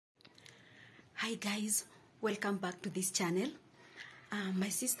Hi guys, welcome back to this channel. My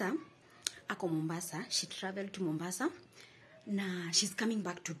sister ako Mombasa. She traveled to Mombasa. Na she's coming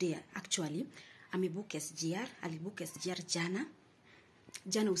back today actually. Amebook SGR, alibook SGR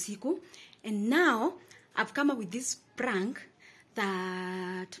jana usiku. And now I've come up with this prank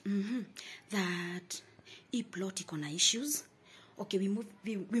that that plot iko na issues. Okay, we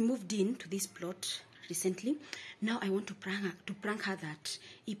moved into this plot recently. Now I want to prank her that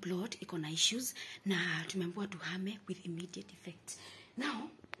plot iko na issues na tumeambiwa tuhame with immediate effect. Now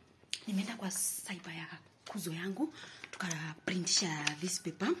nimeenda kwa cyber ya kuzo yangu tukaprintisha this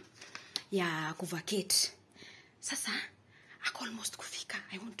paper ya kuvacate. Sasa ako almost kufika.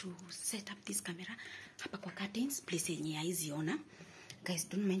 I want to set up this camera hapa kwa curtains place yenye haiziona. Guys,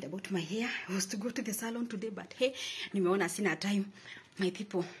 don't mind about my hair. I was to go to the salon today, but hey, nimeona sina time. My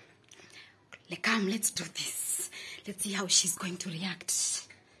people, come, let's do this. Let's see how she's going to react.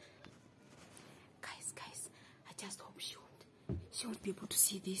 Guys, I just hope she won't be able to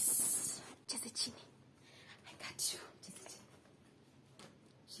see this. Chini, I got you.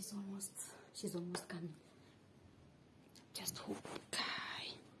 She's almost coming. Just hope,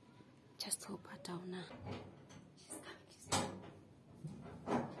 guy. Just hope ataona. She's coming.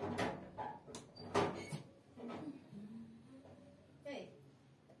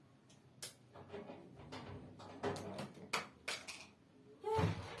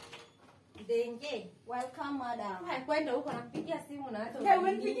 Denge, welcome madam. Hai kwenda huko nakupigia simu na hata Hey,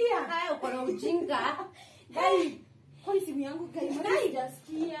 umenipigia? Hai uko na ujinga. Hey, kwa simu yangu kai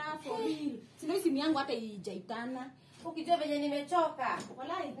sijasikia for real. Sina simu yangu hata ijaitana. Ukijua venye nimechoka.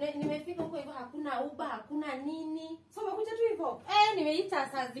 Wallahi nimefika huko hivyo hakuna Uber, hakuna nini. So umekuja tu hivyo? Nimeita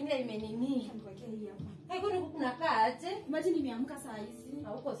saa zingine nimenini. Nikwekea hii hapa. Hai kwani huko kunakaa aje? Imagine nimeamka saa hizi.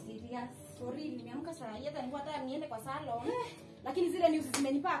 Hauko serious. For real, nimeamka saa hii hata nilikuwa hata niende kwa salon. Lakini zile news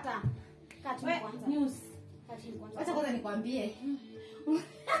zimenipata. Kati kwanza. News. Kati kwanza. Acha kwanza nikwambie.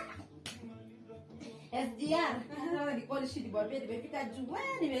 SGR. Kwanza nilikuwa nishidibwambia nimefika juu.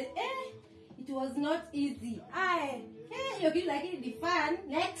 It was not easy. Hiyo kitu lakini ni fun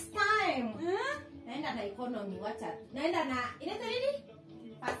next time. Naenda na economy wacha. Naenda na inaitwa nini?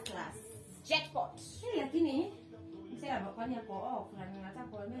 First class. Jackpot. Lakini msela kwani yako off na nataka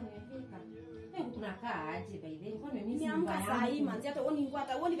kuambia nimefika. Kuna kaa aje by the way. Kwa nini mimi niamka saa hii manzi hata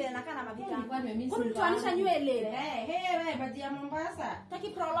uoni vile nakaa na mavita. Kwa nini mimi kwa mtuanisha nywele? Wewe baadhi ya Mombasa. Taki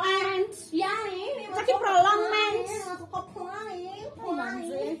prolongment. Yani, taki prolongment.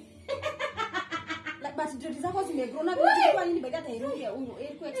 Manzi. Like but dread zako zimegrona vile kwa nini baada tairudia huyo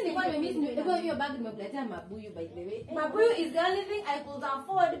Nilikuwa nimemiss hiyo bag nimekuletea mabuyu by the way. Mabuyu is the only thing I could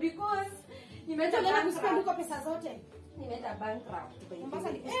afford because nimetoka kuspend huko pesa zote. Nimeenda bankrupt by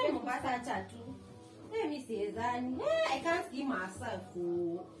Mombasa ni Mombasa acha tu. Mimi siezani. I can't see myself.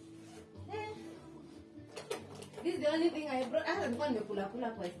 This is the only thing I brought. Hata nilikuwa nimekula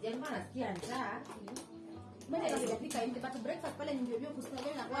kwa SJ maana nasikia njaa. Mimi nilipika nje but breakfast pale ndio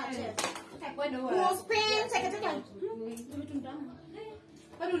kuspend na kwa chef. Kwenda huko. Kuspend seketeka. Vitu ndamu.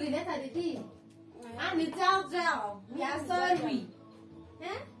 Kwani ulileta nini? Ni jao. We are sorry.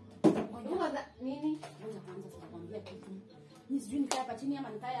 Nini? Kwanza sitakwambia kitu. Mimi sijui nikaa hapa chini ama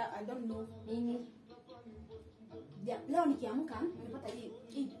nikaa I don't know Nini? Leo nikiamka nimepata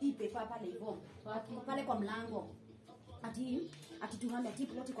hii paper pale hivyo. Pale kwa mlango. Ati tuhame ati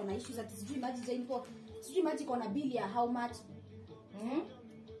plot iko na issues ati sijui maji iko na bill ya how much?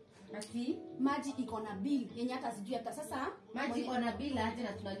 Ati maji iko na bill yenye hata sijui hata sasa maji iko na bill hata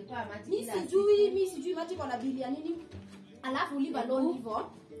na tunalipa maji bila. Mimi sijui maji iko na bill ya nini? Alafu live loan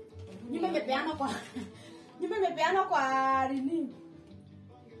hivyo. Nyumba imepeana kwa nini?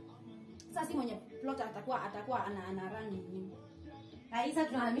 Sasa si mwenye plot atakuwa ana run nini? Aisa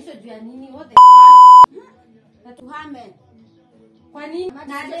tunahamishwa juu ya nini? What the na tuhame. Kwa nini?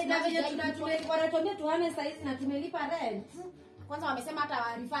 Na venye tunatumia tuhame saa hizi na tumelipa rent. Kwanza wamesema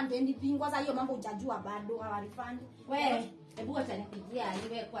hata refund anything. Kwanza hiyo mambo hujajua bado hawa refund. Wewe hebu acha nipigie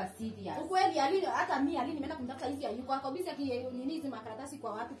aliwe kwa serious. Ukweli hata mimi nimeenda kumtafuta hizi yuko kwa busy nini hizi makaratasi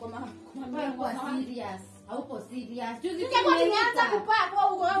kwa watu kwa serious. Hauko serious. Juzi tumeanza kupaa kwa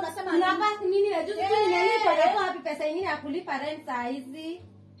huko wewe unasema unapata nini na juzi nimelipa na wapi pesa nyingine ya kulipa rent saa hizi?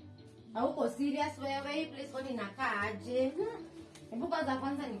 Hauko serious wewe, hii place kwani inakaa aje? Hebu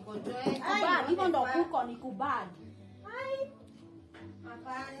kwanza nikojoe. Kubad, hivyo ndo kuko ni kubad.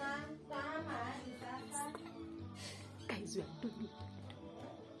 Hapana, kama sasa. Guys, we are doing.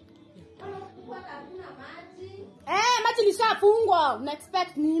 Hakuna maji. Maji lishafungwa. Una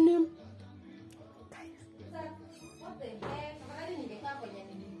expect nini? What the heck? Kama ningekaa kwenye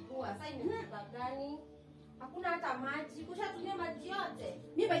nilikuwa, sasa ni gani? Hakuna hata maji. Kushatumia maji yote.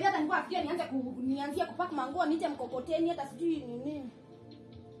 Mimi baada ya Mungu afikie nianzie kupack manguo niite mkokoteni hata sijui nini.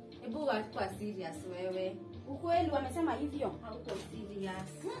 Hebu kwa serious wewe. Ukweli wamesema hivyo. Hauko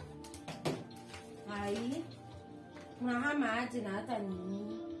serious. Hai. Unahama aje na hata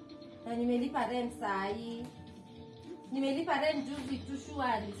nini? Na nimelipa rent saa hii. Nimelipa rent juzi tu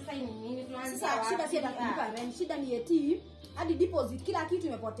shwari. Sasa hii nini tunaanza wapi? Shida si kulipa rent. Shida ni eti hadi deposit kila kitu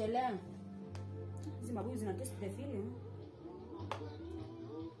imepotelea. Hizi mabuyu zina test the feeling.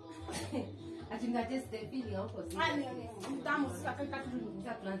 Atinga test the feeling huko sisi. Mtamu sasa kaka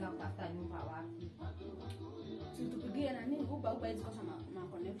Sasa tunaanza kutafuta nyumba wapi? tupigie na nini uba hizo kosa na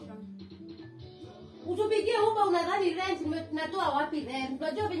connection. Utupigie Uber unadhani rent natoa wapi rent?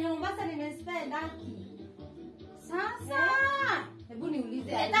 Unajua venye Mombasa nimespend haki. Sasa Hebu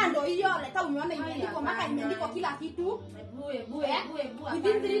niulize. leta ndo hiyo, leta umeona imeandikwa mpaka imeandikwa kila kitu. Hebu.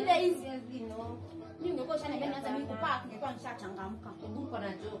 Within 3 days. You know. Mimi ningekuwa shana hata mimi kupaka ningekuwa nishachangamka. Hebu uko na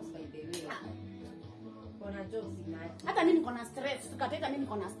jokes by the way. Kuna jokes imagine. Hata mimi niko na stress, tukateta mimi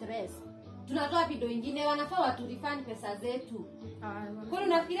niko na stress. Tunatoa video nyingine wanafaa watu refund pesa zetu. Kwani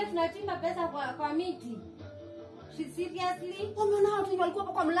unafikiria tunachimba pesa kwa miti? Seriously? Umeona watu walikuwa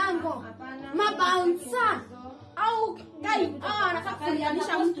kwa mlango. Hapana. Mabouncer. Au guy, nataka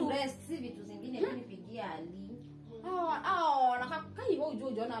kulianisha mtu. Rest si vitu zingine kunipigia Ali. Nataka kai wewe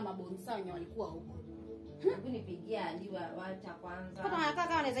unaona mabouncer wenye walikuwa huko. Hebu nipigia Ali wacha kwanza. Hata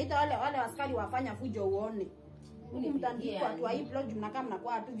nataka anaweza ita wale askari wafanya fujo uone. Huko mtandiko watu wa hii blog mnakaa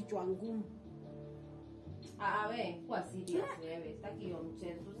mnakuwa tu vichwa ngumu. Wewe kwa serious wewe. Sitaki hiyo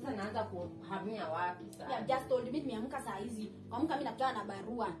mchezo. Sasa naanza kuhamia wapi sasa? Yeah, just told me nimeamka saa hizi. Kuamka mimi nakaa na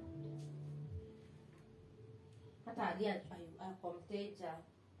barua. Hata alia kwa mteja.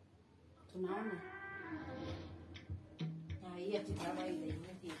 Tunaona. Hii atitama ile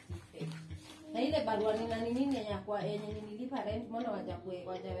immediate effect. Na ile barua ni nini yenye nilipa rent mbona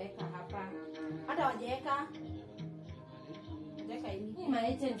wajaweka hapa? Hata wajaweka. Wajaweka hivi. Hii my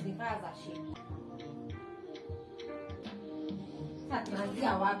agent ni kaza shit. Sasa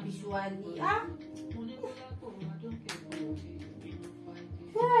tunaanzia wapi shwari?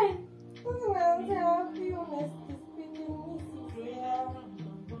 Tunaanzia wapi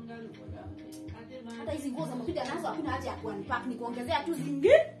hata hizi nguo za mpita nazo hakuna haja ya kuunpack, ni kuongezea tu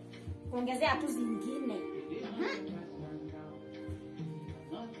zingine.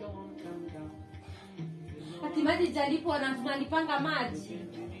 Ati maji jalipo na tunalipanga maji.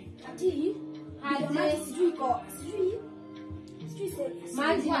 Ati maji sijui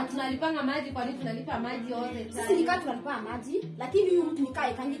maji na tunalipanga maji, kwa nini tunalipa maji yote time? Sisi nikaa tunalipa maji, lakini huyu mtu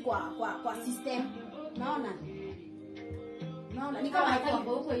nikae kangi kwa system. Naona ni kama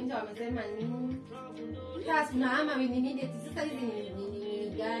hapo huko nje wamesema nini? Sasa tunahama we need it. Sasa hizi ni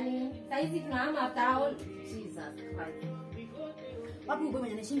gani? Sasa hizi tunahama after all. Jesus Christ. Wapi ugo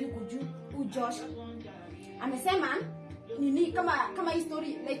mwenye anashinda kujuu Josh amesema nini kama hii story,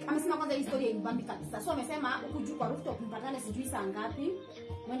 like amesema kwanza hii story ibambi kabisa. So amesema huko juu kwa rooftop mpatane sijui saa ngapi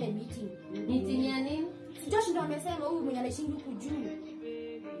mwende meeting ya nini? Josh ndo amesema huyu mwenye anashinda huko juu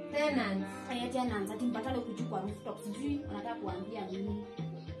tenants ati mpatane huko juu kwa rooftop sijui anataka kuambia nini.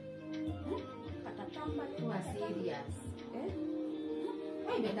 Katatamba tu serious.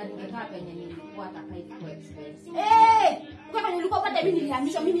 Wewe ningekaa penye nilikuwa takai kwa expensive. Kwa kama nilikuwa pata mimi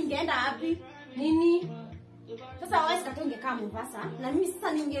nilihamishwa, mimi ningeenda wapi? Nini? Sasa wewe sikatoe ungekaa Mombasa na mimi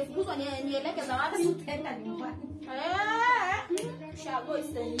sasa ningefukuzwa nielekeza wapi? Utaenda nyumbani. Shago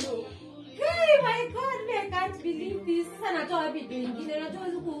is the new. Hey my God, I can't believe this. Sasa natoa vitu vingine.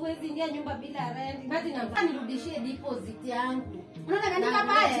 Unajua huwezi ingia nyumba bila rent. Basi na nirudishie deposit yangu. Unaona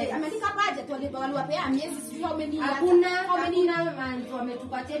ameandika budget waliwapea miezi sijui how many. Hakuna manzi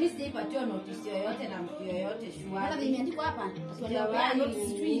wametupatia, mimi sijapatiwa notice yoyote na mtu yoyote shwari. Hata imeandikwa hapa waliwapea notice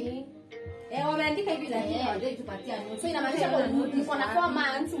sijui. Wameandika hivi lakini hawajatupatia notice. So inamaanisha kwa uko na 4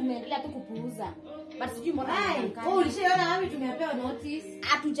 months umeendelea tu kupuuza. But sijui mbona ulishaona wapi tumepewa notice?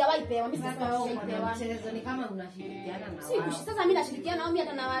 Hatujawahi pewa. Mimi sasa sijaipewa. Mchezo ni kama unashirikiana na wao. Sasa mimi nashirikiana nao, mimi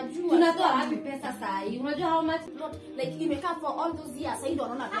hata nawajua. Tunatoa wapi pesa saa hii? Unajua how much like imekaa for all those years. Sasa ndio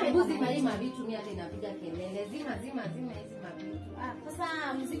wanaona mbuzi malima vitu mimi hata inapiga kelele. Zima hizi mavitu.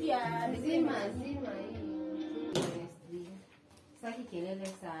 Sasa muziki ya zima hii. Saki kelele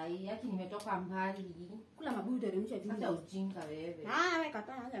saa hii. Yaki nimetoka mbali. Kula mabuyu teremsha hivi. Hata ujinga wewe. Wewe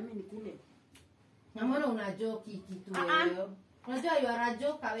kataa hata mimi nikule. Na mbona unajoki kitu wewe? Unajua you are a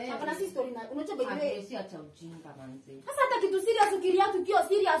joker wewe. Hapana, si story na unajua by the way. Si acha ujinga manzi. Sasa hata kitu serious ukiria tukio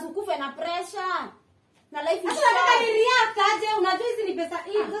serious ukufe na pressure. Na life is. Sasa unataka ni react aje? Unajua hizi ni pesa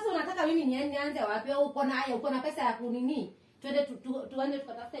hii. Sasa unataka mimi nianze wapi? Au uko na pesa ya kunini? Twende tuende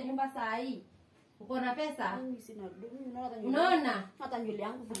tukatafute nyumba saa hii. Uko na pesa? Mimi sina Unaona? hata nywele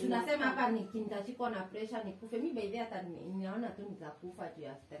yangu Tunasema hapa nitachikwa na pressure nikufe. Mimi by the hata ninaona tu nitakufa juu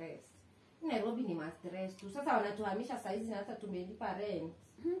ya stress. Nairobi ni stress tu. Sasa wanatuhamisha saa hizi na hata tumelipa rent.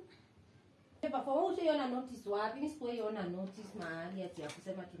 Pepa for wewe usiona notice wapi? Mimi sikuiona notice mahali ati ya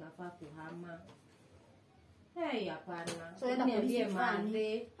kusema tunafaa kuhama. Hapana. So enda niambie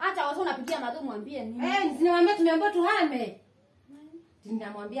mande. Acha wazao unapigia madhu mwambie nini? Niwaambia tumeambiwa tuhame.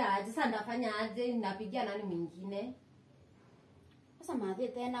 Ninamwambia aje sasa ndafanya aje ninapigia nani mwingine? Sasa madhe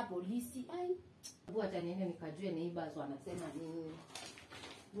tena polisi. Bua acha niende nikajue neighbors wanasema nini.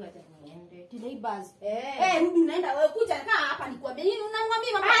 Bua acha niende. Neighbors. Rudi unaenda wewe kuja kaa hapa nikwambie nini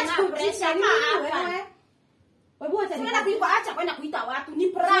unamwambia mama ana pressure wewe. Wewe acha nienda kuiba acha kwenda kuita watu. Ni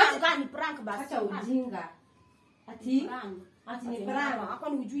prank basi. Acha ujinga. Ati ni prank. Hapa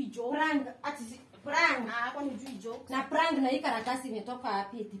ni ujui joke. Prank ati prank. Hapa ni ujui joke. Na prank na hii karatasi imetoka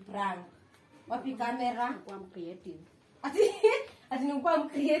wapi eti prank? Wapi kamera? Kwa creative. Ati ni kwa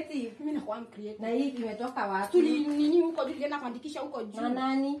creative. Mimi na kwa creative. Na hii imetoka wapi? Tuli nini huko juu tena kuandikisha huko juu. Na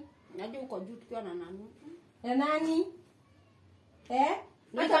nani? Naje huko juu tukiwa na nani? Na nani?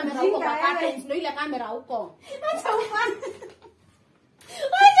 Na kamera huko kwa kaka, ndio ile kamera huko. Acha ufanye.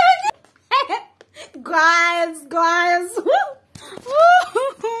 Guys.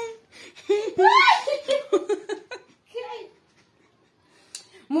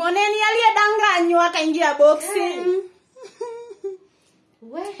 Muoneni aliyedanganywa akaingia boxing.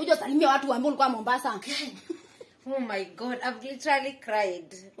 Kuja salimia watu ambao walikuwa Mombasa. Oh my god, I've literally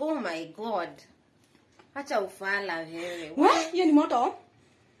cried. Oh my god. Acha ufala wewe. Hiyo ni moto.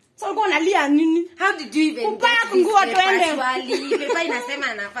 So ulikuwa unalia nini? How did you even get nguo twende? Pepa inasema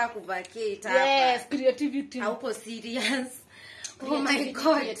anafaa kuvacate hapa. Yes, creativity. Hauko serious. Oh my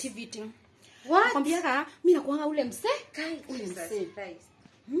god. Creativity. What? Nakwambia mimi nakuanga ule mse. Ule mse.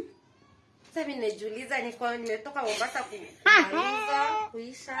 Sasa mimi najiuliza nimetoka Mombasa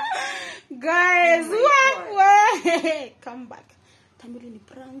kuisha. Guys, come back. Tamili ni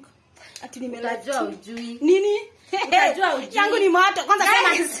prank. Ati nimelajua ujui. Nini? Unajua ujui. Yangu ni moto. Kwanza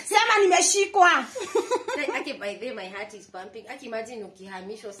sema nimeshikwa. Aki by the my heart is pumping. Aki imagine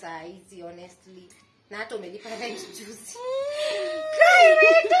ukihamishwa saa hizi honestly. Na hata umelipa rent juzi.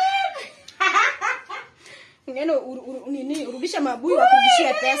 Ngeno nini urudisha mabuyu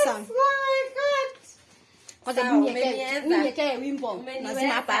wakurudishie pesa. Oh my god. Kwanza niwekee wimbo.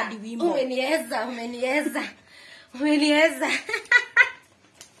 Lazima hapa hadi wimbo. Umenieza.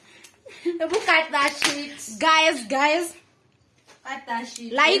 Look at that shit. Guys. At that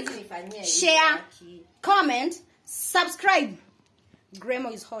shit. Like, share, comment, subscribe. Grandma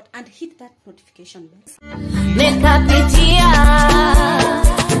is hot and hit that notification bell.